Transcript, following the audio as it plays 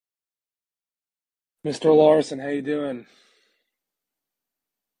Mr. Larson, how you doing?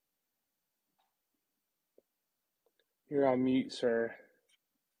 You're on mute, sir.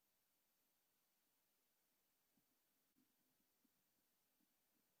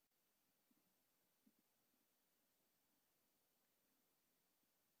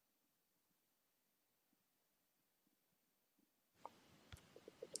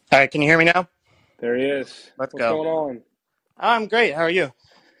 All right, can you hear me now? There he is. Let's What's go. going on? I'm great. How are you?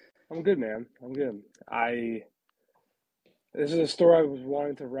 I'm good, man. I'm good. I This is a story I was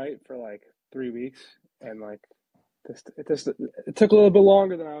wanting to write for like 3 weeks, and like it took a little bit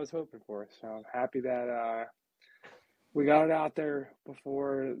longer than I was hoping for. So I'm happy that we got it out there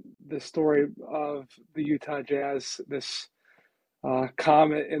before the story of the Utah Jazz, this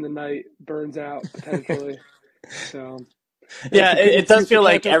comet in the night, burns out potentially. So Yeah, it it's does good to feel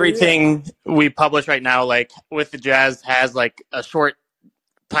catch like up with you. everything we publish right now, like with the Jazz, has like a short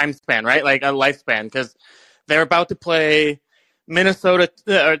time span, right? Like a lifespan, because they're about to play Minnesota,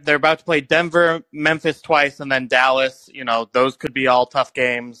 they're about to play Denver, Memphis twice, and then Dallas. Those could be all tough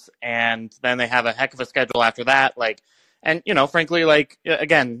games, and then they have a heck of a schedule after that. And frankly,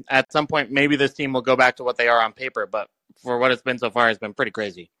 again, at some point, maybe this team will go back to what they are on paper, but for what it's been so far, it's been pretty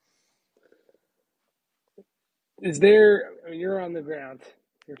crazy. Is there, I mean, you're on the ground,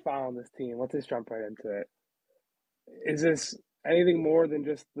 you're following this team. Let's just jump right into it. Is this anything more than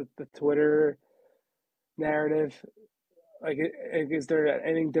just the Twitter narrative? Is there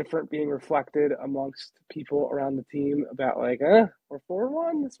anything different being reflected amongst people around the team about we're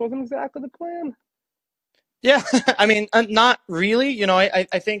 4-1. This wasn't exactly the plan. Yeah, I mean, not really. I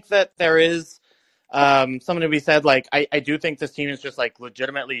think that there is something to be said. Like, I do think this team is just like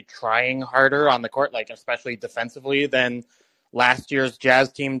legitimately trying harder on the court, like especially defensively than last year's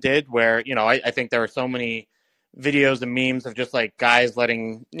Jazz team did. Where I think there were so many videos and memes of just like guys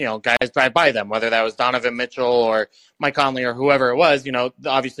letting guys drive by them, whether that was Donovan Mitchell or Mike Conley or whoever it was.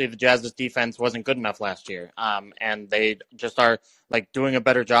 Obviously the Jazz's defense wasn't good enough last year, and they just are like doing a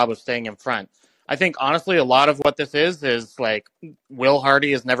better job of staying in front. I think honestly, a lot of what this is like Will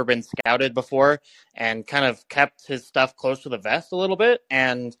Hardy has never been scouted before and kind of kept his stuff close to the vest a little bit,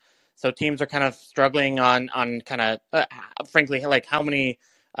 and so teams are kind of struggling on kind of frankly like how many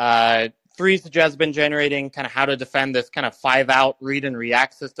threes the Jazz have been generating, kind of how to defend this kind of 5-out read and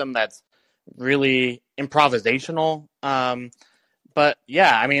react system that's really improvisational. But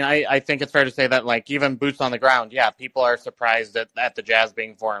yeah, I mean, I think it's fair to say that like even boots on the ground, yeah, people are surprised at the Jazz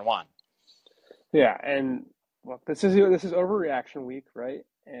being 4-1. Yeah, and look, this is overreaction week, right?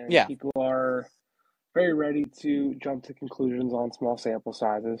 And Yeah. people are very ready to jump to conclusions on small sample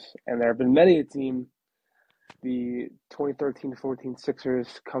sizes. And there have been many a team, the 2013-14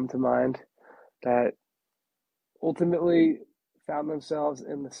 Sixers come to mind, that ultimately found themselves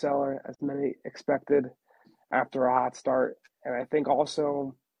in the cellar as many expected after a hot start. And I think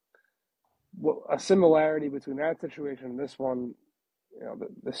also a similarity between that situation and this one,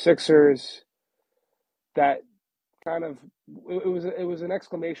 the Sixers, that kind of it was an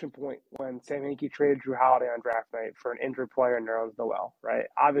exclamation point when Sam Hinkie traded Drew Holiday on draft night for an injured player in Nerlens Noel, right?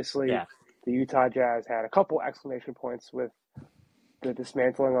 Obviously, Yeah. the Utah Jazz had a couple exclamation points with the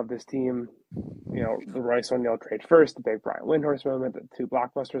dismantling of this team. The Royce O'Neal trade first, the big Brian Windhorst moment, the two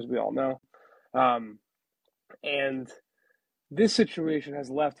blockbusters we all know. Um, and this situation has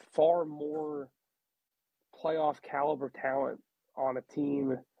left far more playoff caliber talent on a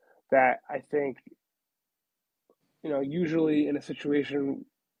team that I think, usually in a situation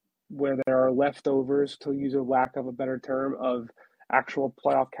where there are leftovers, to use a lack of a better term, of actual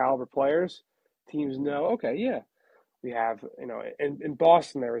playoff caliber players, teams know, okay, yeah, we have, in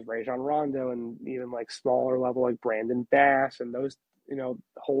Boston, there was Rajon Rondo and even like smaller level like Brandon Bass and those,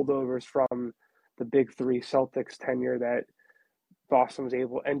 holdovers from the big three Celtics tenure that Boston was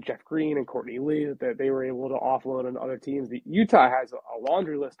able, and Jeff Green and Courtney Lee, that they were able to offload on other teams. The Utah has a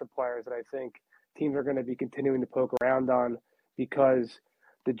laundry list of players that I think teams are going to be continuing to poke around on because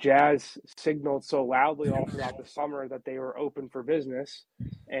the Jazz signaled so loudly all throughout the summer that they were open for business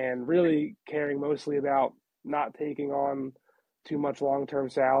and really caring mostly about not taking on too much long-term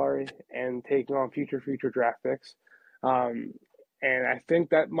salary and taking on future draft picks. Um, and I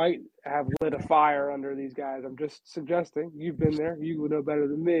think that might have lit a fire under these guys. I'm just suggesting. You've been there. You would know better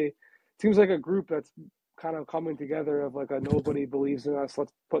than me. Seems like a group that's kind of coming together of like a nobody believes in us.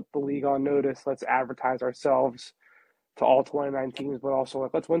 Let's put the league on notice. Let's advertise ourselves to all 29 teams, but also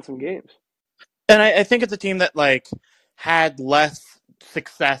like let's win some games. And I think it's a team that like had less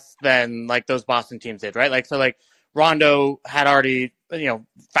success than like those Boston teams did, right? Like Rondo had already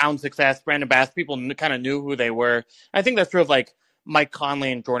found success. Brandon Bass, people kind of knew who they were. I think that's true of like Mike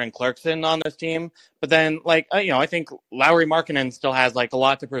Conley and Jordan Clarkson on this team. But then, I think Lauri Markkanen still has like a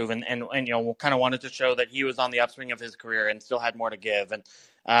lot to prove, and kind of wanted to show that he was on the upswing of his career and still had more to give.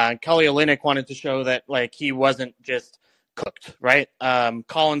 And Kelly Olynyk wanted to show that like he wasn't just cooked, right?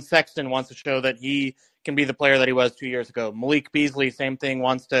 Colin Sexton wants to show that he can be the player that he was 2 years ago. Malik Beasley, same thing,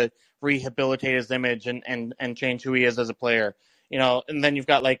 wants to rehabilitate his image and change who he is as a player. And then you've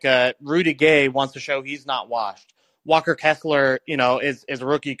got like Rudy Gay wants to show he's not washed. Walker Kessler, is a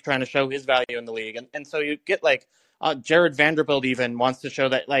rookie trying to show his value in the league. And so you get like Jared Vanderbilt even wants to show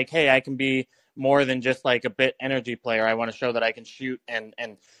that like, hey, I can be more than just like a bit energy player. I want to show that I can shoot and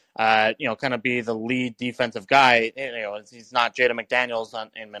kind of be the lead defensive guy. He's not Jada McDaniels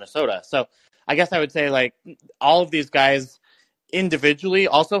in Minnesota. So I guess I would say like all of these guys individually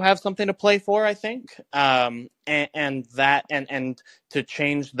also have something to play for, I think, and to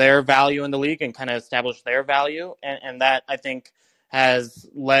change their value in the league and kind of establish their value, and that I think has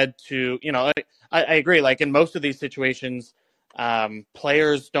led to I agree. Like in most of these situations,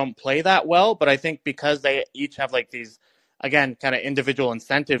 players don't play that well, but I think because they each have like these again kind of individual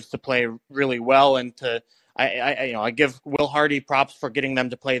incentives to play really well, and to I give Will Hardy props for getting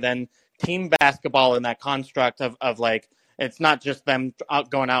them to play then team basketball in that construct of like. It's not just them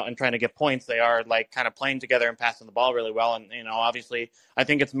going out and trying to get points. They are like kind of playing together and passing the ball really well. And, obviously I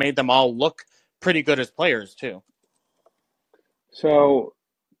think it's made them all look pretty good as players too. So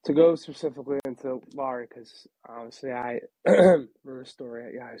to go specifically into Lauri, because obviously I wrote a story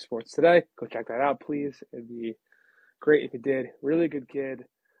at Yahoo Sports today. Go check that out, please. It'd be great if you did. Really good kid.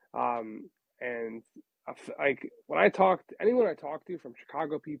 And like anyone I talked to, from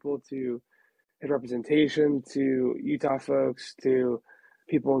Chicago people to his representation, to Utah folks, to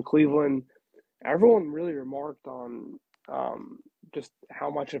people in Cleveland, everyone really remarked on just how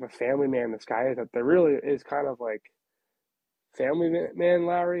much of a family man this guy is. That there really is kind of like family man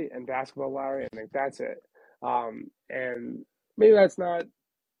Lauri and basketball Lauri, and like that's it. And maybe that's not,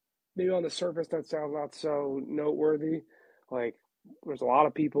 maybe on the surface that sounds not so noteworthy. Like there's a lot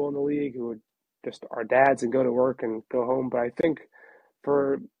of people in the league who would just are dads and go to work and go home, but I think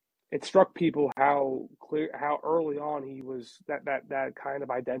it struck people how early on he was that kind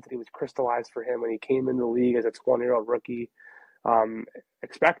of identity was crystallized for him when he came into the league as a 20-year-old rookie,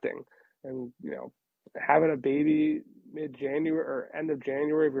 expecting, and having a baby mid-January or end of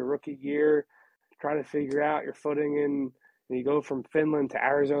January of your rookie year, trying to figure out your footing in, and you go from Finland to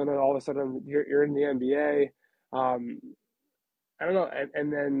Arizona, all of a sudden you're in the NBA. I don't know,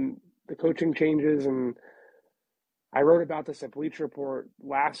 and then the coaching changes, and I wrote about this at Bleacher Report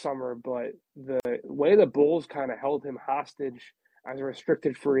last summer, but the way the Bulls kind of held him hostage as a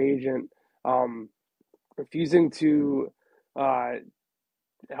restricted free agent, refusing to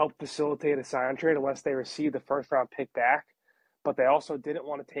help facilitate a sign trade unless they received the first round pick back, but they also didn't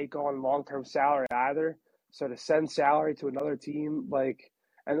want to take on long-term salary either. So to send salary to another team,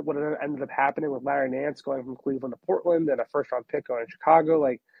 and what ended up happening with Larry Nance going from Cleveland to Portland and a first round pick going to Chicago,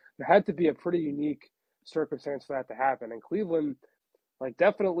 there had to be a pretty unique circumstance for that to happen. And Cleveland,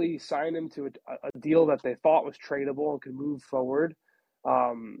 definitely signed him to a deal that they thought was tradable and could move forward.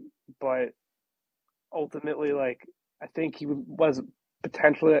 But ultimately, I think he was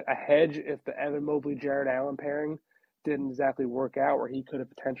potentially a hedge if the Evan Mobley, Jared Allen pairing didn't exactly work out, where he could have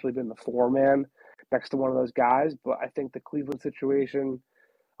potentially been the floor man next to one of those guys. But I think the Cleveland situation,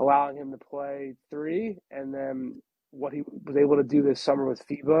 allowing him to play three, and then what he was able to do this summer with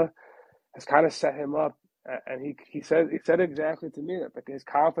FIBA, has kind of set him up. And he said exactly to me that his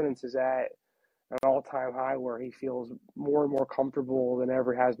confidence is at an all-time high, where he feels more and more comfortable than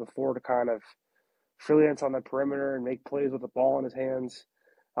ever has before to kind of freelance on the perimeter and make plays with the ball in his hands.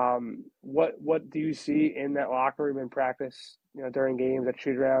 What do you see in that locker room in practice, during games, at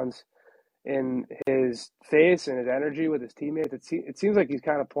shoot-arounds, in his face and his energy with his teammates? It seems like he's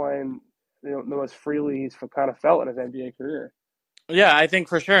kind of playing the most freely he's kind of felt in his NBA career. Yeah, I think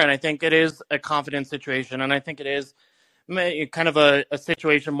for sure. And I think it is a confidence situation. And I think it is kind of a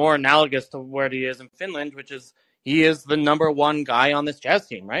situation more analogous to where he is in Finland, which is he is the number one guy on this Jazz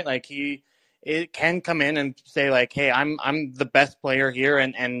team, right? It can come in and say hey, I'm the best player here,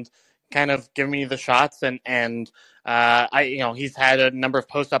 and kind of give me the shots. And he's had a number of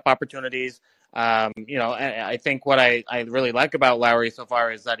post-up opportunities. I think what I really like about Lauri so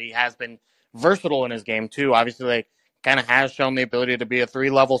far is that he has been versatile in his game too. Obviously, kind of has shown the ability to be a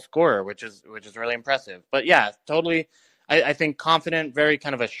 3-level scorer, which is really impressive. But yeah, totally. I think confident, very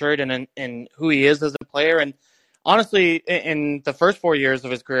kind of assured in who he is as a player. And honestly, in the first 4 years of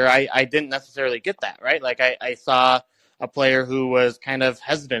his career, I didn't necessarily get that, right? I saw a player who was kind of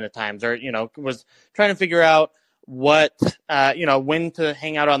hesitant at times, or, was trying to figure out what when to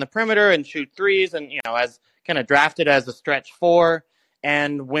hang out on the perimeter and shoot threes, and as kind of drafted as a stretch four,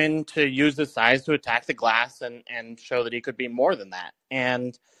 and when to use his size to attack the glass and show that he could be more than that.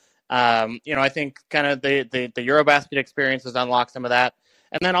 And I think kind of the Eurobasket experience has unlocked some of that.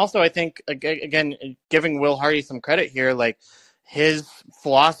 And then also I think again, giving Will Hardy some credit here, like his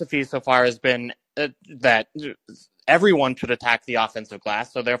philosophy so far has been that everyone should attack the offensive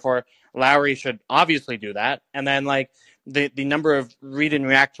glass. So therefore, Lowry should obviously do that. And then like the number of read and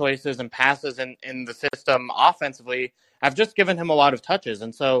react choices and passes in the system offensively have just given him a lot of touches.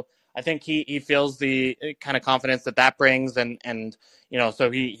 And so I think he feels the kind of confidence that brings, and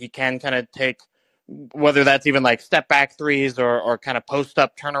so he can kind of take, whether that's even like step back threes or kind of post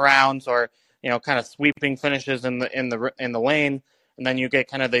up turnarounds, or kind of sweeping finishes in the lane, and then you get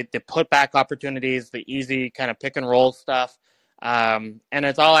kind of the put back opportunities, the easy kind of pick and roll stuff. And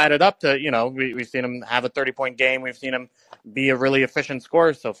it's all added up to, we've seen him have a 30-point game. We've seen him be a really efficient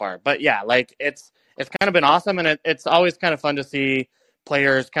scorer so far. But yeah, like it's kind of been awesome. And it's always kind of fun to see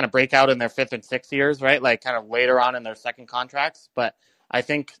players kind of break out in their fifth and sixth years, right? Like kind of later on in their second contracts. But I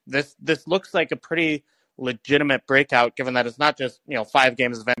think this looks like a pretty legitimate breakout, given that it's not just, 5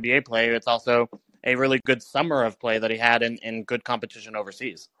 games of NBA play. It's also a really good summer of play that he had in good competition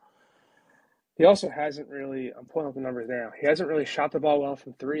overseas. He also hasn't really, I'm pulling up the numbers now, he hasn't really shot the ball well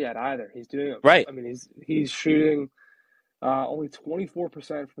from three yet either. He's doing, Right. I mean, he's shooting only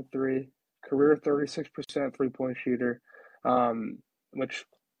 24% from three, career 36% three-point shooter, which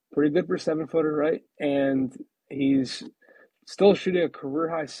pretty good for a 7-footer, right? And he's still shooting a career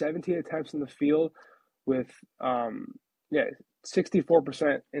high 17 attempts in the field with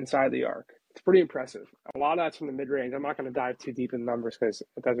 64% inside the arc. It's pretty impressive. A lot of that's from the mid range. I'm not going to dive too deep in the numbers because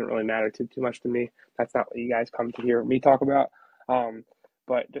it doesn't really matter too much to me. That's not what you guys come to hear me talk about.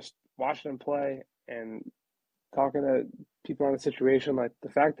 But just watching him play and talking to people on the situation, like the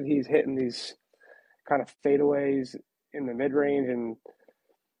fact that he's hitting these kind of fadeaways in the mid range and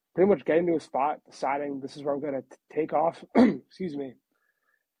pretty much getting to a spot, deciding this is where I'm going to take off. Excuse me.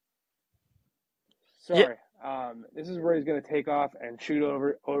 Yeah. Sorry. This is where he's going to take off and shoot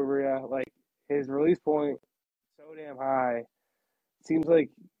over you. Like his release point so damn high. It seems like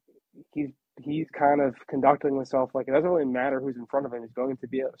he's kind of conducting himself like it doesn't really matter who's in front of him. He's going to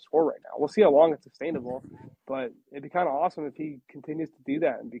be able to score right now. We'll see how long it's sustainable, but it'd be kind of awesome if he continues to do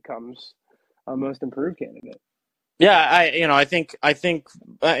that and becomes a most improved candidate. Yeah, I think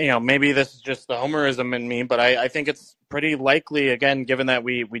maybe this is just the homerism in me, but I think it's pretty likely, again, given that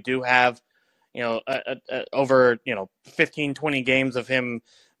we do have, over 15, 20 games of him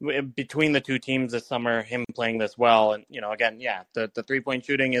between the two teams this summer, him playing this well, and again, yeah, the 3-point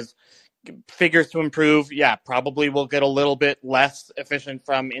shooting figures to improve. Yeah, probably will get a little bit less efficient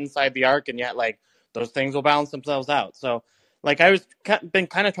from inside the arc, and yet like those things will balance themselves out. So like I was been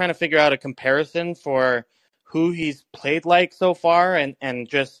kind of trying to figure out a comparison for who he's played like so far, and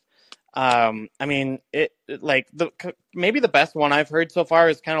just I mean like maybe the best one I've heard so far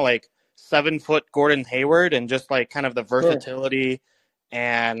is kind of like 7-foot Gordon Hayward, and just like kind of the versatility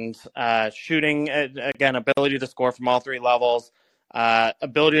and shooting, again, ability to score from all three levels,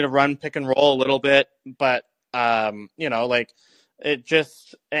 ability to run pick and roll a little bit, but like it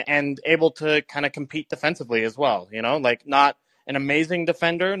just, and able to kind of compete defensively as well, like not an amazing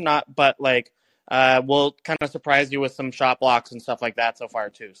defender, but like will kind of surprise you with some shot blocks and stuff like that so far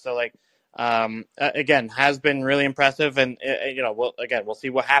too. So like again, has been really impressive, and we'll see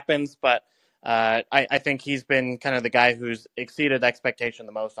what happens, but I think he's been kind of the guy who's exceeded expectation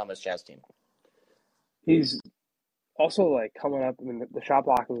the most on this Jazz team. He's also like coming up. I mean, the shot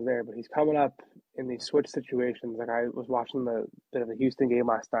block was there, but he's coming up in these switch situations. Like I was watching the bit of the Houston game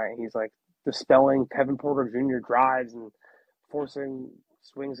last night. And he's like dispelling Kevin Porter Jr. drives and forcing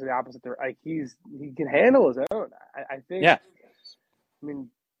swings to the opposite. Like he can handle his own. I think. Yeah. I mean,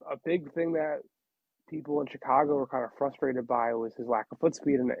 a big thing that people in Chicago were kind of frustrated by was his lack of foot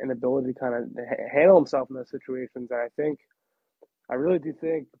speed and inability to kind of handle himself in those situations. And I really do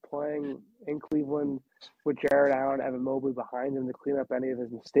think playing in Cleveland with Jared Allen, Evan Mobley behind him to clean up any of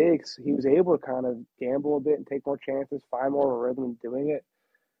his mistakes, he was able to kind of gamble a bit and take more chances, find more of a rhythm in doing it.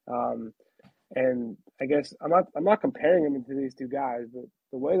 And I guess I'm not comparing him to these two guys, but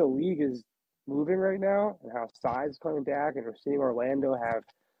the way the league is moving right now and how size is coming back, and we're seeing Orlando have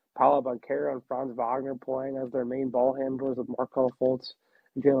Paolo Banchero and Franz Wagner playing as their main ball handlers with Markelle Fultz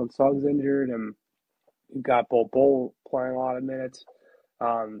and Jalen Suggs injured, and you've got Bull playing a lot of minutes.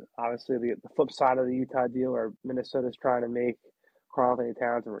 Obviously, the flip side of the Utah deal, where Minnesota's trying to make Karl-Anthony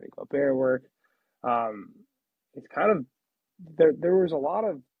Towns and Rudy Gobert work. It's kind of there was a lot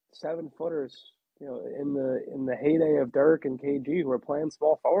of 7-footers in the heyday of Dirk and KG, who were playing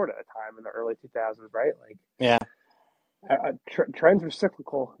small forward at a time in the early 2000s, right? Like, Yeah. trends are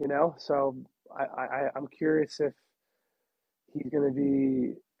cyclical, So I'm curious if he's going to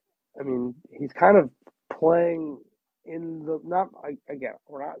be. I mean, he's kind of playing in the not again.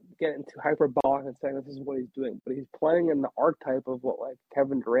 We're not getting too hyperbolic and saying this is what he's doing, but he's playing in the archetype of what like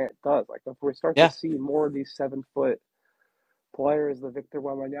Kevin Durant does. Like if we start to Yeah. see more of these 7 foot players, the Victor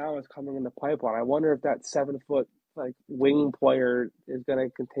Wembanyama is coming in the pipeline. I wonder if that 7 foot like wing player is going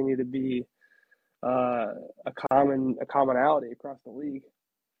to continue to be a commonality across the league.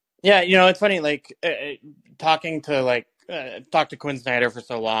 Yeah, it's funny, like talking to talk to Quinn Snyder for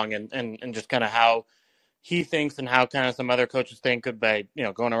so long, and just kind of how he thinks and how kind of some other coaches think by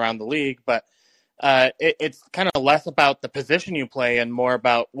going around the league, but it's kind of less about the position you play and more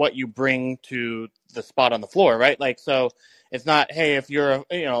about what you bring to the spot on the floor, right? Like, so it's not, hey, if you're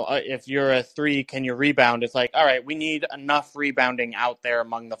a three, can you rebound? It's like, all right, we need enough rebounding out there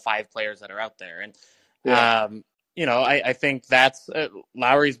among the 5 players that are out there, and Yeah. I think that's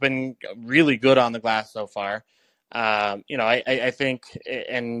Lowry's been really good on the glass so far. I think,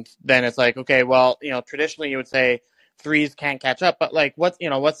 and then it's like, okay, well, traditionally you would say threes can't catch up, but like, what's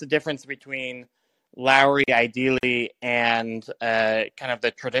the difference between Lowry ideally and kind of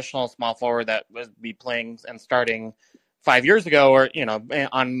the traditional small forward that would be playing and starting 5 years ago, or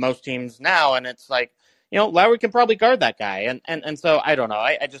on most teams now? And it's like, Lowry can probably guard that guy, and so I don't know.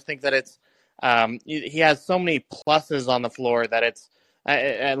 I just think that it's he has so many pluses on the floor that it's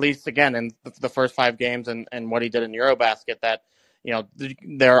at least again in the first 5 games and what he did in Eurobasket, that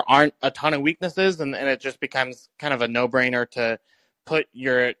there aren't a ton of weaknesses, and it just becomes kind of a no-brainer to put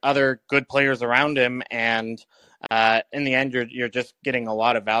your other good players around him, and in the end you're just getting a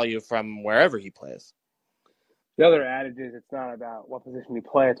lot of value from wherever he plays. The other adage is it's not about what position you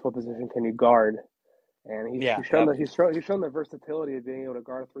play; it's what position can you guard. And he's shown that he's shown the versatility of being able to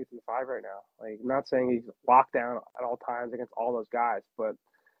guard 3 through 5 right now. Like, I'm not saying he's locked down at all times against all those guys, but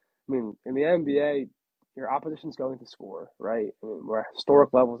I mean, in the NBA, your opposition's going to score, right? I mean, we're at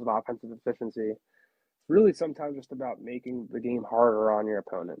historic levels of offensive efficiency. It's really sometimes just about making the game harder on your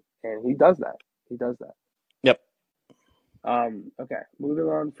opponent, and he does that. He does that. Yep. Okay, moving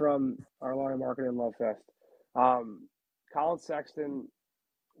on from our Lauri Markkanen Love Fest. Colin Sexton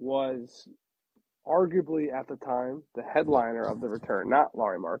was arguably at the time the headliner of the return, not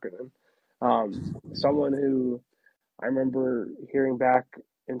Lauri Markkanen. Someone who I remember hearing back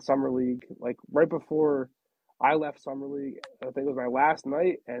in Summer League, like right before I left Summer League. I think it was my last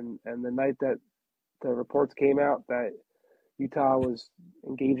night, and the night that the reports came out that Utah was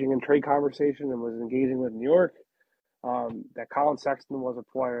engaging in trade conversation and was engaging with New York. That Colin Sexton was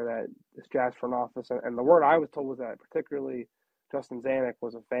a player that this Jazz front office, and the word I was told was that particularly Justin Zanuck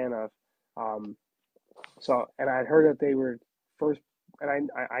was a fan of. And I'd heard that they were first, and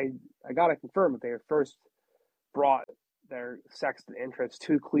I got to confirm that they had first brought their Sexton interest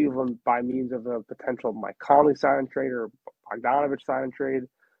to Cleveland by means of a potential Mike Conley sign and trade or Bogdanovich sign and trade,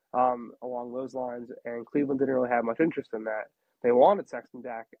 along those lines. And Cleveland didn't really have much interest in that. They wanted Sexton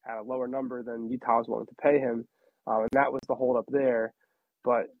back at a lower number than Utah was willing to pay him, and that was the holdup there.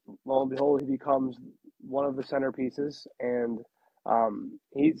 But lo and behold, he becomes one of the centerpieces, and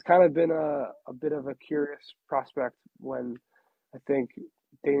he's kind of been a bit of a curious prospect when I think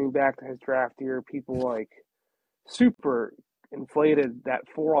dating back to his draft year, people like super inflated that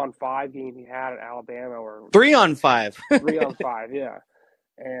 4-on-5 game he had at Alabama, or 3-on-5. 3-on-5, yeah.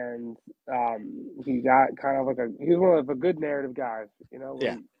 And he got kind of like he was one of a good narrative guys,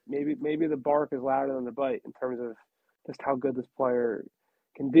 Yeah. Maybe the bark is louder than the bite in terms of just how good this player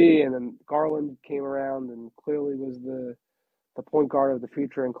can be. And then Garland came around and clearly was the point guard of the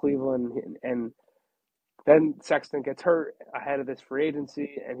future in Cleveland, and then Sexton gets hurt ahead of this free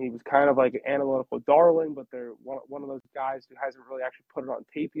agency, and he was kind of like an analytical darling, but they're one of those guys who hasn't really actually put it on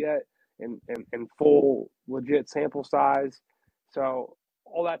tape yet in full legit sample size. So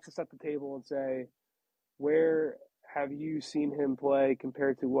all that to set the table and say, where have you seen him play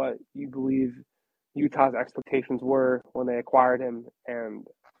compared to what you believe Utah's expectations were when they acquired him, and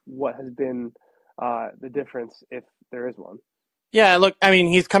what has been the difference, if there is one? Yeah, look, I mean,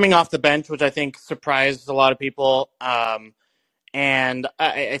 he's coming off the bench, which I think surprised a lot of people. And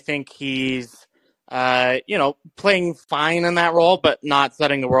I think he's, playing fine in that role, but not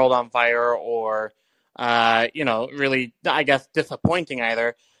setting the world on fire or, really, I guess, disappointing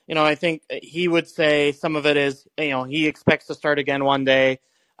either. I think he would say some of it is, he expects to start again one day,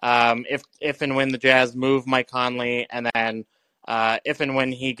 if and when the Jazz move Mike Conley, and then if and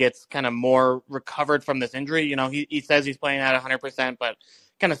when he gets kind of more recovered from this injury. He says he's playing at 100%, but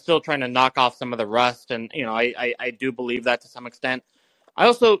kind of still trying to knock off some of the rust. And, I do believe that to some extent. I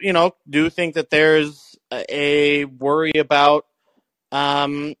also, do think that there's a worry about,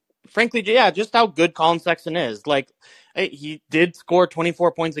 um, frankly, yeah, just how good Colin Sexton is. Like, he did score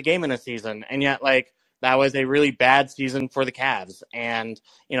 24 points a game in a season, and yet, like, that was a really bad season for the Cavs. And,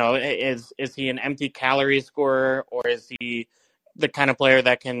 is he an empty calorie scorer, or is he the kind of player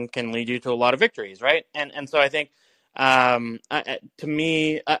that can lead you to a lot of victories, right? And so I think, to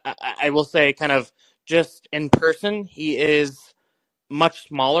me, I will say, kind of just in person, he is much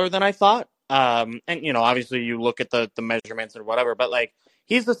smaller than I thought. And obviously you look at the measurements or whatever, but like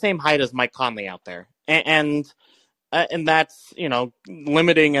he's the same height as Mike Conley out there, and that's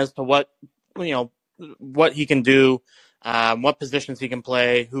limiting as to you know what he can do, what positions he can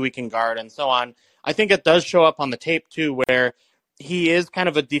play, who he can guard, and so on. I think it does show up on the tape too, where he is kind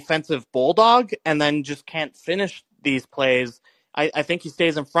of a defensive bulldog, and then just can't finish these plays. I think he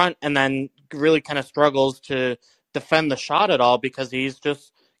stays in front, and then really kind of struggles to defend the shot at all because he's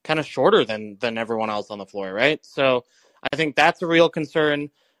just kind of shorter than everyone else on the floor, right? So I think that's a real concern.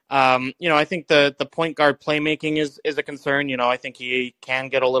 I think the point guard playmaking is a concern. I think he can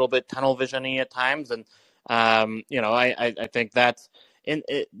get a little bit tunnel vision-y at times, and I think that's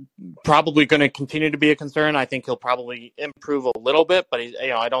probably going to continue to be a concern. I think he'll probably improve a little bit, but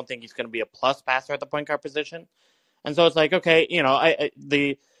I don't think he's going to be a plus passer at the point guard position. And so it's like, okay,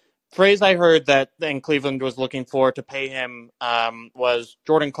 the phrase I heard that in Cleveland was looking for to pay him was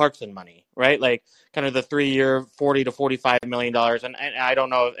Jordan Clarkson money, right? Like kind of the 3-year, $40 to $45 million. And I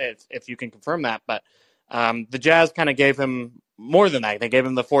don't know if you can confirm that, but the Jazz kind of gave him more than that. They gave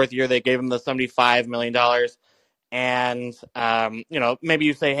him the 4th year. They gave him the $75 million. And, maybe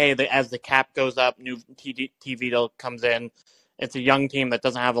you say, hey, as the cap goes up, new TV deal comes in. It's a young team that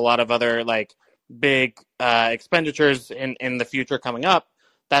doesn't have a lot of other like big expenditures in the future coming up.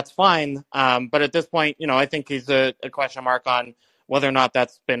 That's fine. But at this point, I think he's a question mark on whether or not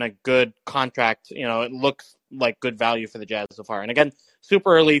that's been a good contract. It looks like good value for the Jazz so far. And again,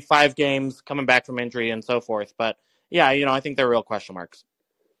 super early, 5 games, coming back from injury and so forth. But yeah, I think they're real question marks.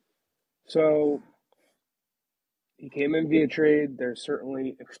 So he came in via trade. There's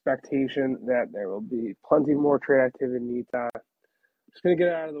certainly expectation that there will be plenty more trade activity in Utah. Just going to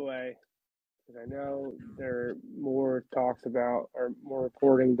get it out of the way. I know there are more talks about or more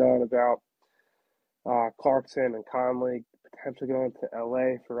reporting done about Clarkson and Conley potentially going to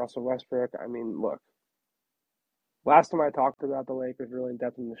LA for Russell Westbrook. I mean, look, last time I talked about the Lakers really in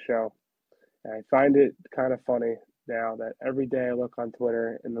depth in the show, and I find it kind of funny now that every day I look on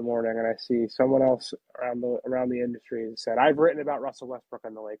Twitter in the morning and I see someone else around the industry that said, I've written about Russell Westbrook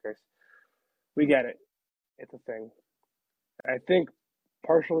and the Lakers. We get it. It's a thing. I think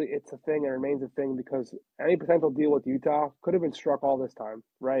partially it's a thing and remains a thing because any potential deal with Utah could have been struck all this time,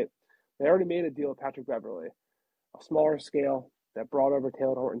 right? They already made a deal with Patrick Beverley, a smaller scale that brought over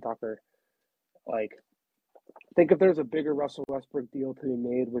Taylor Horton Tucker. Like, think if there's a bigger Russell Westbrook deal to be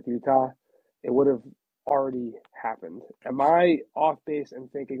made with Utah, it would have already happened. Am I off base in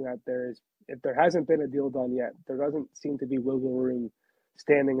thinking that if there hasn't been a deal done yet, there doesn't seem to be wiggle room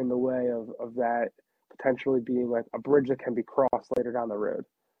standing in the way of that potentially being like a bridge that can be crossed later down the road?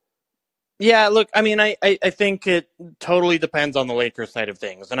 Yeah, look, I mean, I think it totally depends on the Lakers side of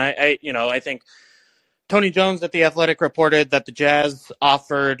things. And I think Tony Jones at The Athletic reported that the Jazz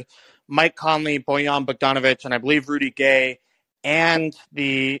offered Mike Conley, Bojan Bogdanovic, and I believe Rudy Gay, and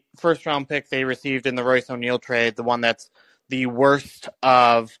the first-round pick they received in the Royce O'Neal trade, the one that's the worst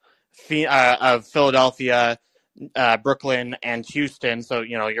of Philadelphia, Brooklyn, and Houston. So,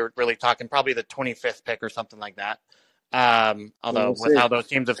 you're really talking probably the 25th pick or something like that. Although with how those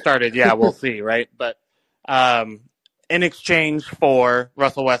teams have started, yeah, we'll see, right? But in exchange for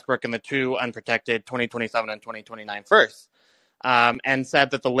Russell Westbrook and the 2 unprotected 2027 and 2029 firsts, and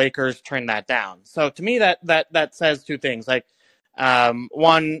said that the Lakers turned that down. So to me, that says 2 things. Like,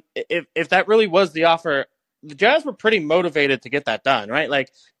 one, if that really was the offer, the Jazz were pretty motivated to get that done, right?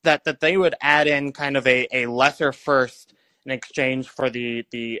 Like that they would add in kind of a lesser first in exchange for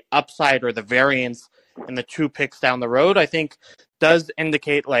the upside or the variance in the 2 picks down the road, I think does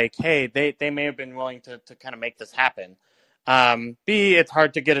indicate like, hey, they may have been willing to kind of make this happen. B, it's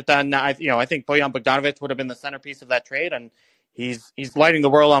hard to get it done now. I think Bojan Bogdanovic would have been the centerpiece of that trade, and he's lighting the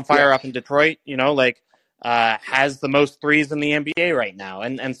world on fire up in Detroit. Has the most threes in the NBA right now,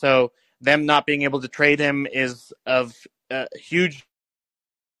 and so them not being able to trade him is of huge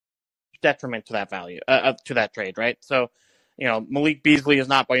detriment to that value, to that trade, right? So, Malik Beasley is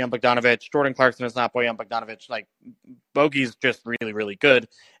not Bojan Bogdanovic. Jordan Clarkson is not Bojan Bogdanovic. Like, Bogey's just really, really good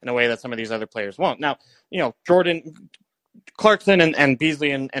in a way that some of these other players won't. Now, Jordan Clarkson and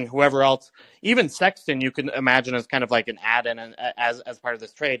Beasley and whoever else, even Sexton, you can imagine as kind of like an add-in and as part of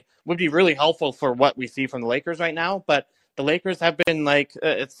this trade would be really helpful for what we see from the Lakers right now. But the Lakers have been like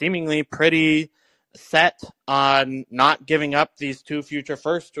seemingly pretty set on not giving up these two future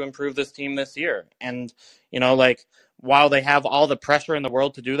firsts to improve this team this year. And like while they have all the pressure in the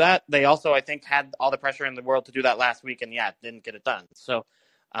world to do that, they also I think had all the pressure in the world to do that last week, and didn't get it done. So.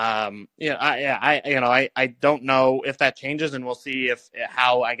 I don't know if that changes, and we'll see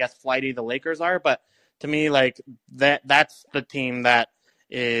how I guess flighty the Lakers are. But to me, like that's the team that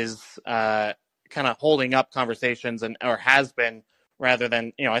is kind of holding up conversations or has been, rather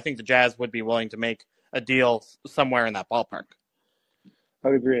than I think the Jazz would be willing to make a deal somewhere in that ballpark.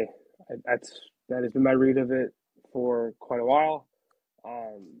 I would agree. That has been my read of it for quite a while.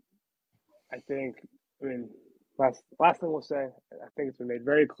 I think. I mean. Last thing we'll say, I think it's been made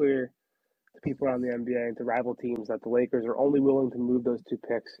very clear to people around the NBA and to rival teams that the Lakers are only willing to move those two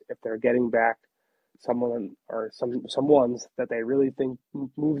picks if they're getting back someone or some ones that they really think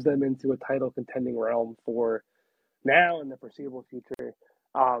moves them into a title contending realm for now and the foreseeable future.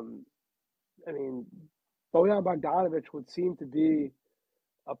 I mean, Bojan Bogdanovic would seem to be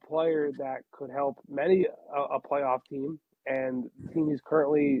a player that could help many a playoff team, and the team he's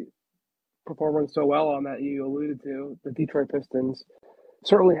currently performing so well on that you alluded to, the Detroit Pistons,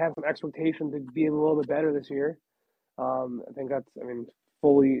 certainly have some expectation to be a little bit better this year. I think that's,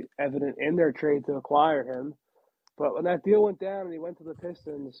 fully evident in their trade to acquire him. But when that deal went down and he went to the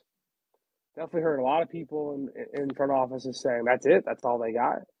Pistons, definitely heard a lot of people in front offices saying, that's it, that's all they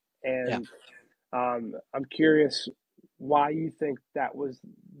got. And I'm curious why you think that was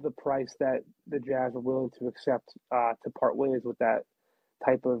the price that the Jazz were willing to accept to part ways with that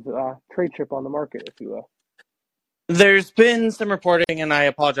type of trade chip on the market, if you will. There's been some reporting, and I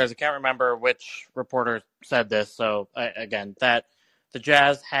apologize, I can't remember which reporter said this. So again, that the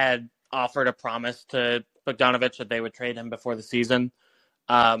Jazz had offered a promise to Bogdanovic that they would trade him before the season.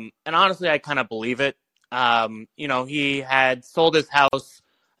 And honestly, I kind of believe it. He had sold his house.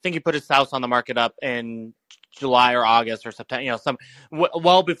 I think he put his house on the market up in July or August or September.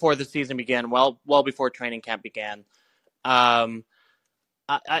 Well before the season began, well before training camp began. I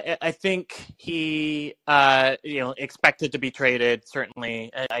think he, expected to be traded.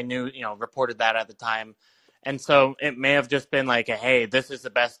 Certainly, I knew, reported that at the time, and so it may have just been like, hey, this is the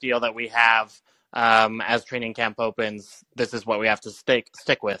best deal that we have. As training camp opens, this is what we have to stick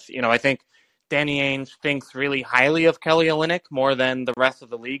with. I think Danny Ainge thinks really highly of Kelly Olynyk more than the rest of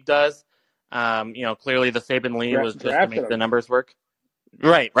the league does. Clearly the Saban Lee was just to make the numbers work.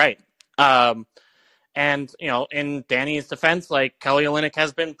 Right. And, in Danny's defense, like Kelly Olynyk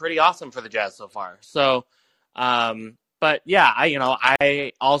has been pretty awesome for the Jazz so far. So, but yeah,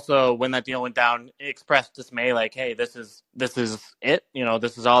 I also, when that deal went down, expressed dismay, like, hey, this is it.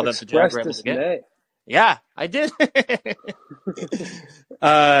 This is all that the Jazz were able to get. Yeah, I did.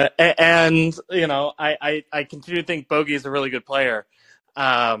 And, I continue to think Bogey is a really good player.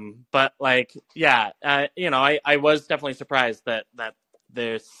 But like, yeah, I was definitely surprised that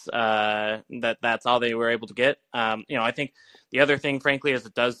that's all they were able to get. I think the other thing, frankly, is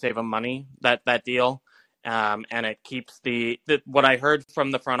it does save them money, that deal. And it keeps what I heard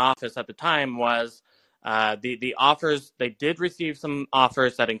from the front office at the time was the offers. They did receive some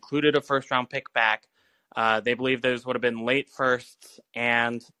offers that included a first round pick back. They believe those would have been late firsts,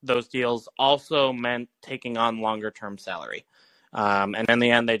 and those deals also meant taking on longer term salary. And in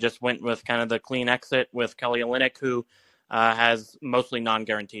the end, they just went with kind of the clean exit with Kelly Olynyk, who has mostly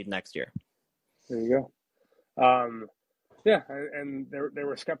non-guaranteed next year. There you go. Yeah, and there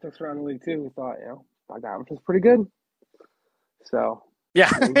were skeptics around the league too who thought, Bogdanovic is pretty good. So yeah,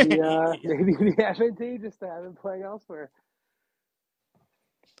 maybe it'd be advantageous to have him playing elsewhere.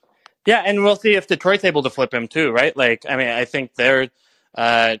 Yeah, and we'll see if Detroit's able to flip him too, right? Like, I think they're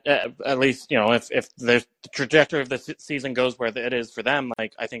at least, if there's the trajectory of the season goes where it is for them,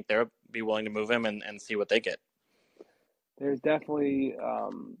 like I think they'll be willing to move him and see what they get. There's definitely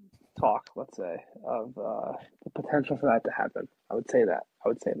talk, let's say, of the potential for that to happen. I would say that.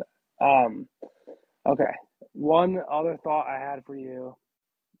 Okay. One other thought I had for you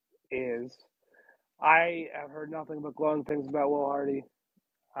is I have heard nothing but glowing things about Will Hardy.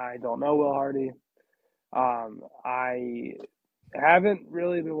 I don't know Will Hardy. I haven't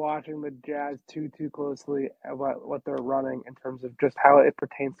really been watching the Jazz too closely about what they're running in terms of just how it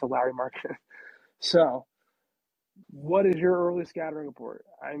pertains to Larry Markkanen. So, what is your early scouting report?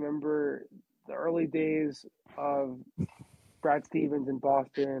 I remember the early days of Brad Stevens in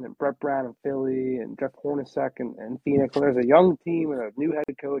Boston and Brett Brown in Philly and Jeff Hornacek in Phoenix. So there's a young team and a new head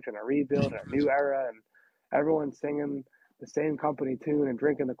coach and a rebuild and a new era and everyone's singing the same company tune and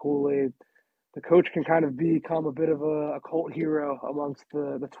drinking the Kool-Aid. The coach can kind of become a bit of a cult hero amongst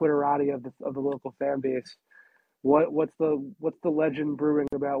the Twitterati of the local fan base. What's the legend brewing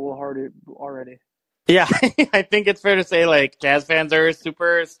about Will Hardy already? Yeah, I think it's fair to say like Jazz fans are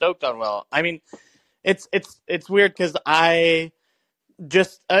super stoked on Will. I mean, it's weird because I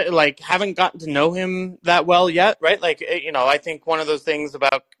just like haven't gotten to know him that well yet, right? Like I think one of those things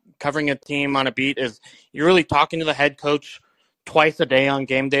about covering a team on a beat is you're really talking to the head coach twice a day on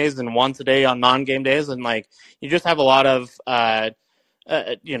game days and once a day on non-game days, and like you just have a lot of a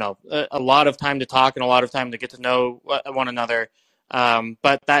lot of time to talk and a lot of time to get to know one another.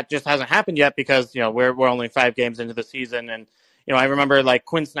 But that just hasn't happened yet because we're only 5 games into the season, and I remember like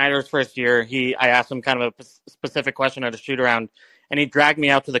Quinn Snyder's first year, I asked him kind of a specific question at a shoot around, and he dragged me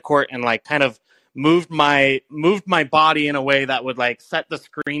out to the court and like kind of moved my body in a way that would like set the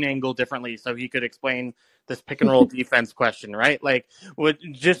screen angle differently so he could explain this pick and roll defense question, right? Like would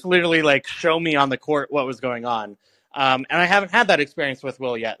just literally like show me on the court what was going on. And I haven't had that experience with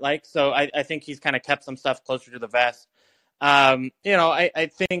Will yet. Like, so I think he's kind of kept some stuff closer to the vest. I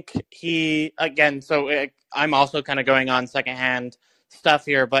think he, again, so I'm also kind of going on secondhand stuff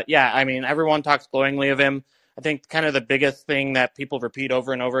here, but yeah, I mean, everyone talks glowingly of him. I think kind of the biggest thing that people repeat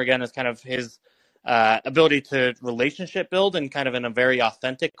over and over again is kind of his ability to relationship build and kind of in a very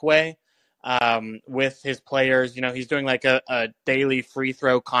authentic way with his players. He's doing like a daily free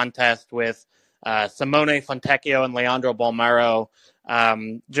throw contest with Simone Fontecchio and Leandro Bolmaro,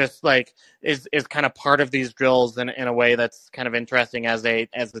 just like is kind of part of these drills in a way that's kind of interesting as the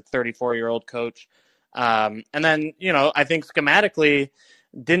 34-year-old coach. And then, I think schematically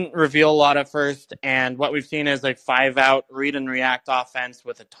didn't reveal a lot at first. And what we've seen is like 5-out read and react offense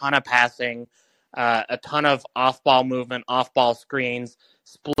with a ton of passing, a ton of off-ball movement, off-ball screens,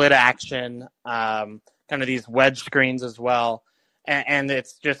 split action, kind of these wedge screens as well. And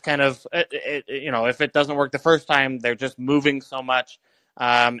it's just kind of, if it doesn't work the first time, they're just moving so much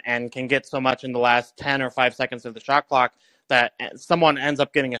and can get so much in the last 10 or 5 seconds of the shot clock that someone ends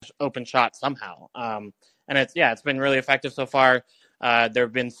up getting an open shot somehow. And it's been really effective so far.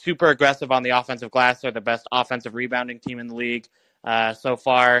 They've been super aggressive on the offensive glass. They're the best offensive rebounding team in the league so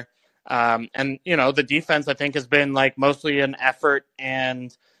far. And the defense, I think, has been like mostly an effort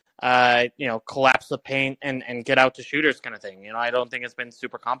and collapse the paint and get out to shooters kind of thing. I don't think it's been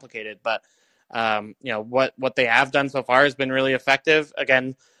super complicated, but what they have done so far has been really effective.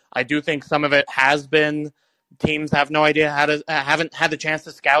 Again, I do think some of it has been teams have no idea haven't had the chance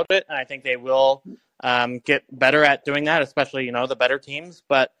to scout it, and I think they will get better at doing that, especially the better teams.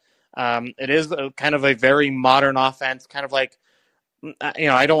 But it is kind of a very modern offense, kind of like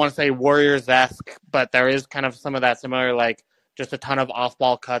I don't want to say Warriors-esque, but there is kind of some of that similar, like just a ton of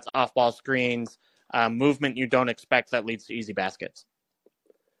off-ball cuts, off-ball screens, movement you don't expect that leads to easy baskets.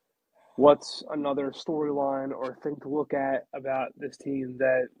 What's another storyline or thing to look at about this team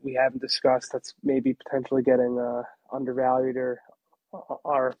that we haven't discussed that's maybe potentially getting undervalued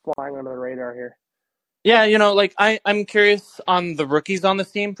or flying under the radar here? Yeah, like I'm curious on the rookies on this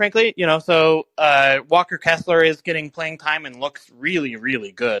team, frankly. So Walker Kessler is getting playing time and looks really,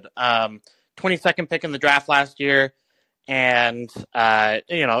 really good. 22nd pick in the draft last year, and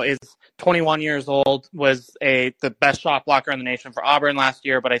is 21 years old. Was the best shot blocker in the nation for Auburn last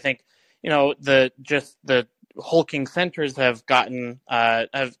year. But I think the hulking centers have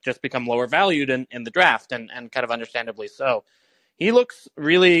just become lower valued in the draft, and kind of understandably so. He looks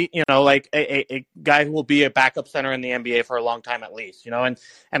really, like a guy who will be a backup center in the NBA for a long time at least, and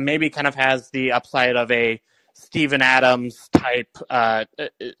maybe kind of has the upside of a Steven Adams type,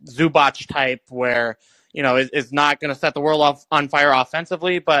 Zubac type, where, is not going to set the world on fire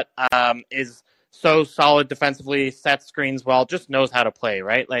offensively, but is so solid defensively, sets screens well, just knows how to play,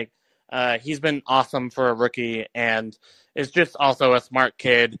 right? Like he's been awesome for a rookie and is just also a smart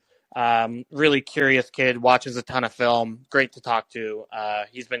kid. Really curious kid, watches a ton of film, great to talk to.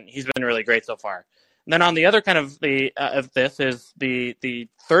 He's been really great so far. And then on the other kind of of this is the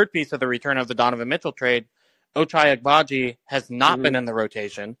third piece of the return of the Donovan Mitchell trade. Ochai Agbaji has not been in the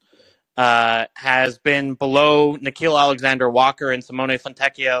rotation, has been below Nickeil Alexander-Walker and Simone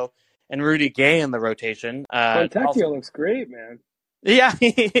Fontecchio and Rudy Gay in the rotation. Fontecchio looks great, man. Yeah,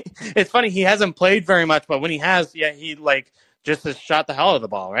 it's funny. He hasn't played very much, but when he has, he like just has shot the hell out of the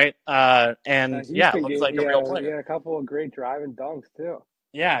ball, right? And looks like a real player. Yeah, a couple of great driving dunks too.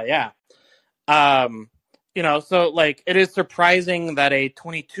 Yeah. So like it is surprising that a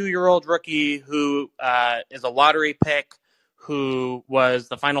 22-year-old rookie who is a lottery pick, who was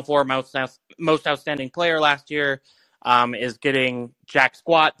the Final Four most outstanding player last year, is getting jack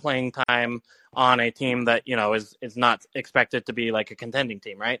squat playing time on a team that, is not expected to be like a contending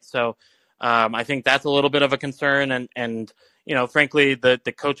team, right? So I think that's a little bit of a concern. And frankly,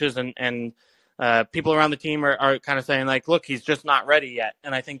 the coaches and people around the team are kind of saying, like, look, he's just not ready yet.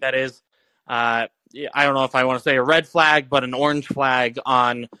 And I think that is, I don't know if I want to say a red flag, but an orange flag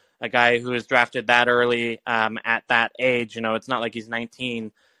on a guy who is drafted that early at that age. It's not like he's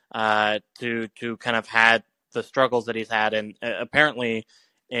 19 to kind of had the struggles that he's had, and apparently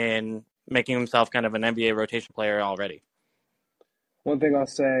in making himself kind of an NBA rotation player already. One thing I'll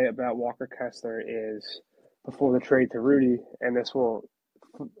say about Walker Kessler is before the trade to Rudy, and this will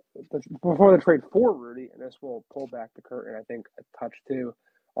before the trade for Rudy, and this will pull back the curtain, I think, a touch too,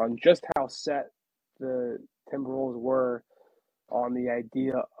 on just how set the Timberwolves were on the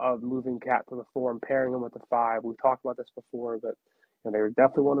idea of moving Cat to the 4 and pairing him with the 5. We've talked about this before, but they were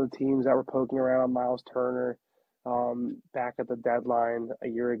definitely one of the teams that were poking around on Miles Turner back at the deadline a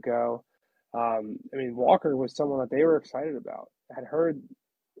year ago. Walker was someone that they were excited about. I had heard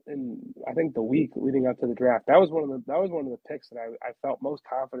in, I think, the week leading up to the draft. That was one of the picks that I felt most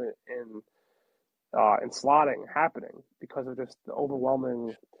confident in slotting happening because of just the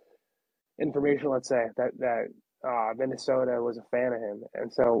overwhelming information. Let's say that Minnesota was a fan of him,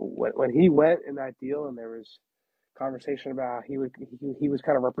 and so when he went in that deal, and there was conversation about he was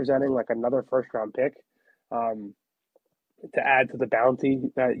kind of representing like another first round pick to add to the bounty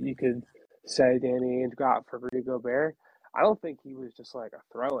that you could say Danny Ainge got for Rudy Gobert. I don't think he was just like a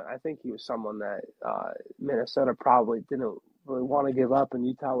throw-in. I think he was someone that Minnesota probably didn't really want to give up, and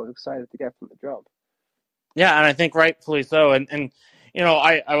Utah was excited to get from the jump. Yeah, and I think rightfully so. And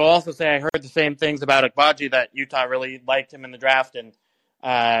I will also say I heard the same things about Agbaji, that Utah really liked him in the draft and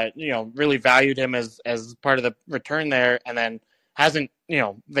really valued him as part of the return there, and then has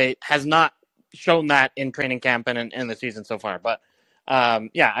not shown that in training camp and in the season so far. But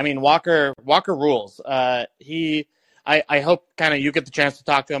Walker rules. I hope kind of you get the chance to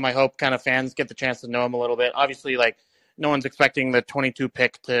talk to him. I hope kind of fans get the chance to know him a little bit. Obviously, like, no one's expecting the 22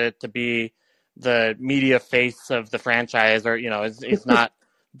 pick to be the media face of the franchise, or he's not.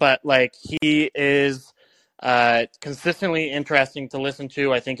 But like, he is consistently interesting to listen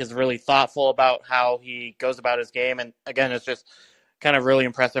to. I think is really thoughtful about how he goes about his game, and again, it's just kind of really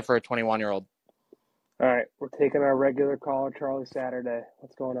impressive for a 21-year-old. All right, we're taking our regular caller, Charlie Saturday.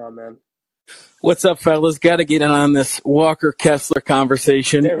 What's going on, man? What's up, fellas? Got to get in on this Walker Kessler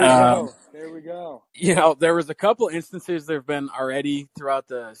conversation. There we go. There was a couple instances there have been already throughout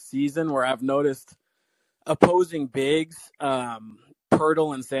the season where I've noticed opposing bigs,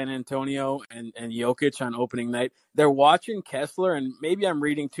 Pirtle in San Antonio and Jokic on opening night, they're watching Kessler, and maybe I'm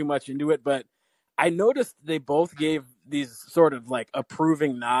reading too much into it, but I noticed they both gave these sort of like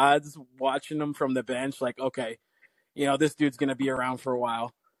approving nods watching him from the bench, like, okay, this dude's going to be around for a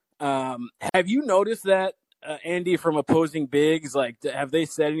while. Have you noticed that, Andy, from opposing bigs? Like, have they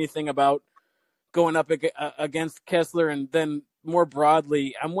said anything about going up against Kessler? And then more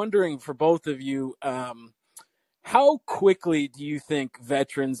broadly, I'm wondering for both of you, how quickly do you think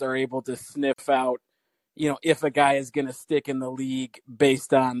veterans are able to sniff out, if a guy is going to stick in the league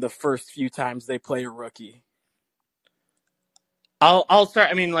based on the first few times they play a rookie? I'll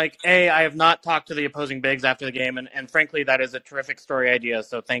start. I have not talked to the opposing bigs after the game, and frankly, that is a terrific story idea.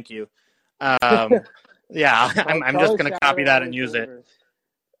 So thank you. Yeah, I'm just going to copy that and use it.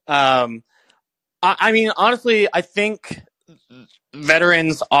 Honestly, I think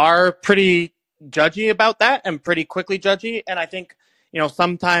veterans are pretty judgy about that and pretty quickly judgy, and I think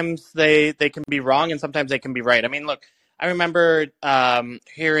sometimes they can be wrong and sometimes they can be right. Look, I remember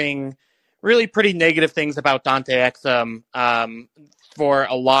hearing really pretty negative things about Dante Exum for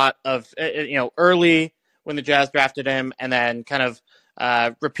a lot of, early when the Jazz drafted him, and then kind of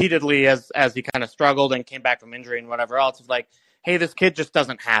repeatedly as he kind of struggled and came back from injury and whatever else. It's like, hey, this kid just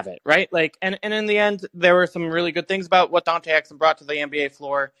doesn't have it, right? Like, and in the end, there were some really good things about what Dante Exum brought to the NBA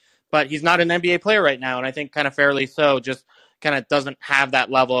floor, but he's not an NBA player right now, and I think kind of fairly so, just kind of doesn't have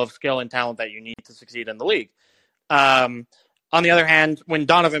that level of skill and talent that you need to succeed in the league. On the other hand, when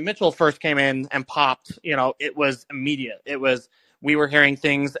Donovan Mitchell first came in and popped, it was immediate. We were hearing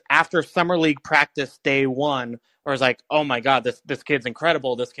things after Summer League practice day one, where it's like, oh my God, this kid's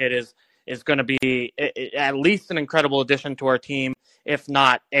incredible. This kid is going to be at least an incredible addition to our team, if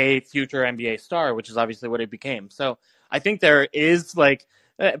not a future NBA star, which is obviously what he became. So I think there is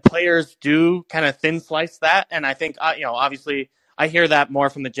players do kind of thin slice that. And I think, obviously I hear that more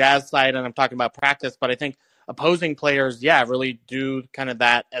from the Jazz side, and I'm talking about practice, but I think opposing players, really do kind of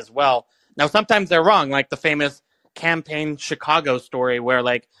that as well. Now, sometimes they're wrong, like the famous campaign Chicago story where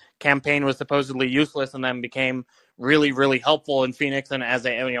like campaign was supposedly useless and then became really, really helpful in Phoenix and as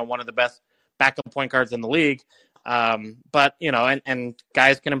one of the best backup point guards in the league. But and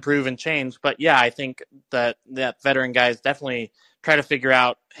guys can improve and change. But yeah, I think that veteran guys definitely try to figure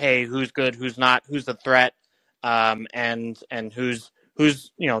out, hey, who's good, who's not, who's the threat, and who's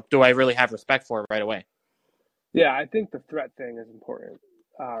do I really have respect for right away? Yeah, I think the threat thing is important.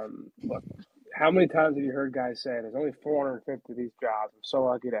 Look, how many times have you heard guys say, there's only 450 of these jobs, I'm so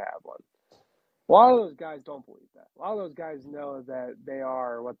lucky to have one? A lot of those guys don't believe that. A lot of those guys know that they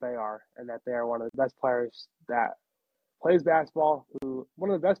are what they are and that they are one of the best players that plays basketball, one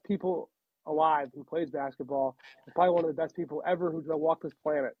of the best people alive who plays basketball, and probably one of the best people ever who's going to walk this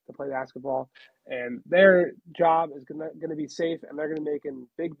planet to play basketball. And their job is going to be safe, and they're going to be making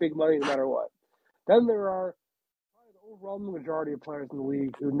big, big money no matter what. Then there are probably the overwhelming majority of players in the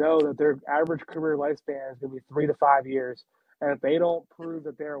league who know that their average career lifespan is going to be 3 to 5 years. And if they don't prove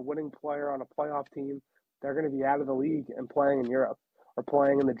that they're a winning player on a playoff team, they're going to be out of the league and playing in Europe or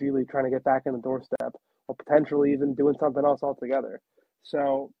playing in the G League trying to get back in the doorstep or potentially even doing something else altogether.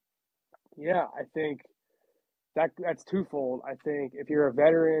 So, yeah, I think that's twofold. I think if you're a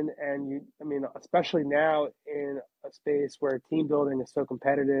veteran and especially now in a space where team building is so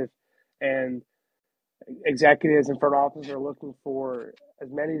competitive and executives and front office are looking for as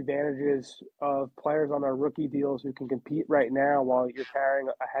many advantages of players on their rookie deals who can compete right now while you're carrying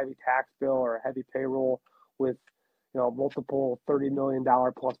a heavy tax bill or a heavy payroll with multiple $30 million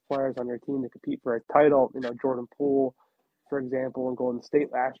plus players on your team to compete for a title. Jordan Poole, for example, in Golden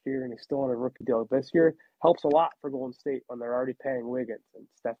State last year, and he's still on a rookie deal this year, helps a lot for Golden State when they're already paying Wiggins and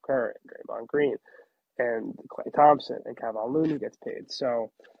Steph Curry and Draymond Green and Klay Thompson and Kevon Looney gets paid.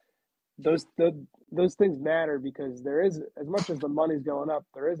 So those things matter because there is, as much as the money's going up,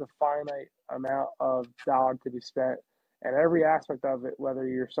 there is a finite amount of dollar to be spent. And every aspect of it, whether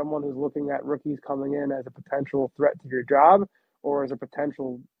you're someone who's looking at rookies coming in as a potential threat to your job or as a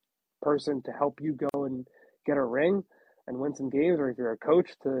potential person to help you go and get a ring and win some games, or if you're a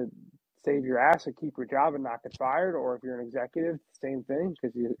coach to save your ass and keep your job and not get fired, or if you're an executive, same thing,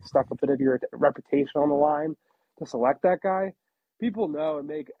 because you stuck a bit of your reputation on the line to select that guy. People know and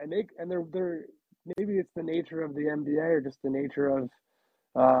they're maybe it's the nature of the NBA or just the nature of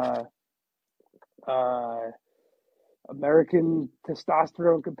American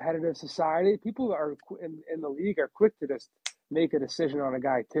testosterone competitive society. People are in the league are quick to just make a decision on a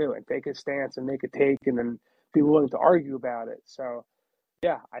guy too and take a stance and make a take and then be willing to argue about it. So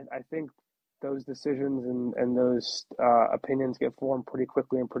yeah, I think those decisions and those opinions get formed pretty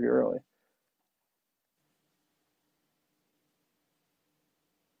quickly and pretty early.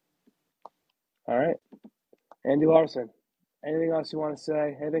 All right. Andy Larson, anything else you want to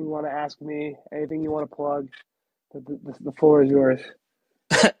say? Anything you want to ask me? Anything you want to plug? The floor is yours.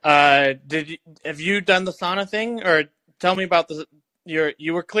 Have you done the sauna thing, or tell me about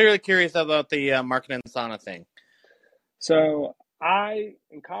you were clearly curious about the Markkanen sauna thing. So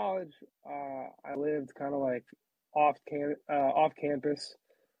in college, I lived kind of like off campus,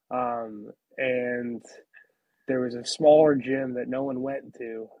 and there was a smaller gym that no one went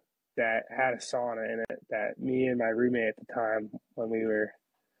to that had a sauna in it that me and my roommate at the time, when we were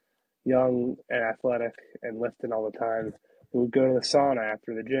young and athletic and lifting all the time, we would go to the sauna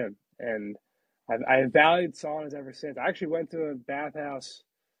after the gym. And I've valued saunas ever since. I actually went to a bathhouse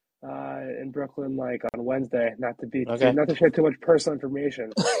in Brooklyn like on Wednesday, not to share too much personal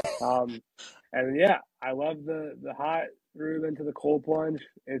information. And yeah, I love the hot room into the cold plunge.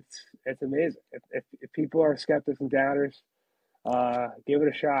 It's amazing. If people are skeptics and doubters, give it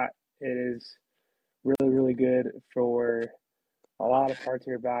a shot. It is really, really good for a lot of parts of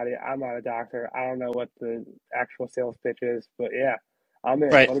your body. I'm not a doctor. I don't know what the actual sales pitch is, but yeah, I'm in.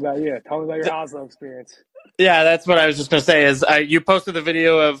 Right. What about you? Tell me about your Oslo experience. Yeah, that's what I was just going to say is you posted the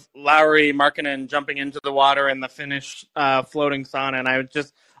video of Lauri Markkanen jumping into the water in the Finnish floating sauna, and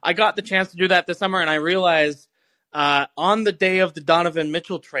I got the chance to do that this summer, and I realized on the day of the Donovan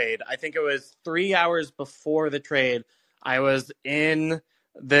Mitchell trade, I think it was 3 hours before the trade, I was in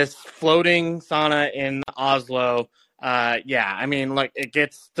this floating sauna in Oslo. Yeah, I mean, like it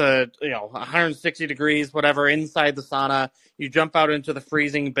gets to 160 degrees, whatever, inside the sauna. You jump out into the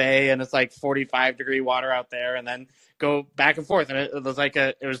freezing bay, and it's like 45-degree water out there, and then go back and forth. And it was like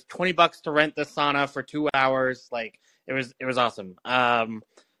it was $20 to rent this sauna for 2 hours. Like it was awesome.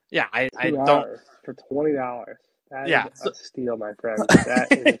 Yeah, I don't for $20. That is a steal, my friend. That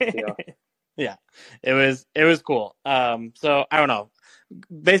is a steal. Yeah, it was cool. So I don't know.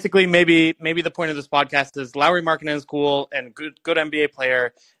 Basically, maybe the point of this podcast is Lauri Markkanen is cool and good NBA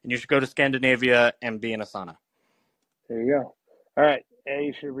player, and you should go to Scandinavia and be in a sauna. There you go. All right, and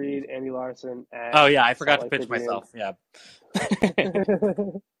you should read Andy Larson at Oh yeah, I Salt forgot to Lake pitch Tribune. myself. Yeah.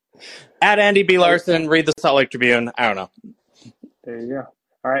 At Andy B. Larson, read the Salt Lake Tribune. I don't know. There you go.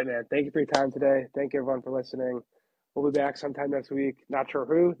 All right, man. Thank you for your time today. Thank you, everyone, for listening. We'll be back sometime next week. Not sure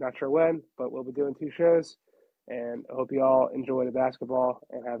who, not sure when, but we'll be doing 2 shows. And I hope you all enjoy the basketball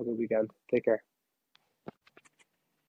and have a good weekend. Take care.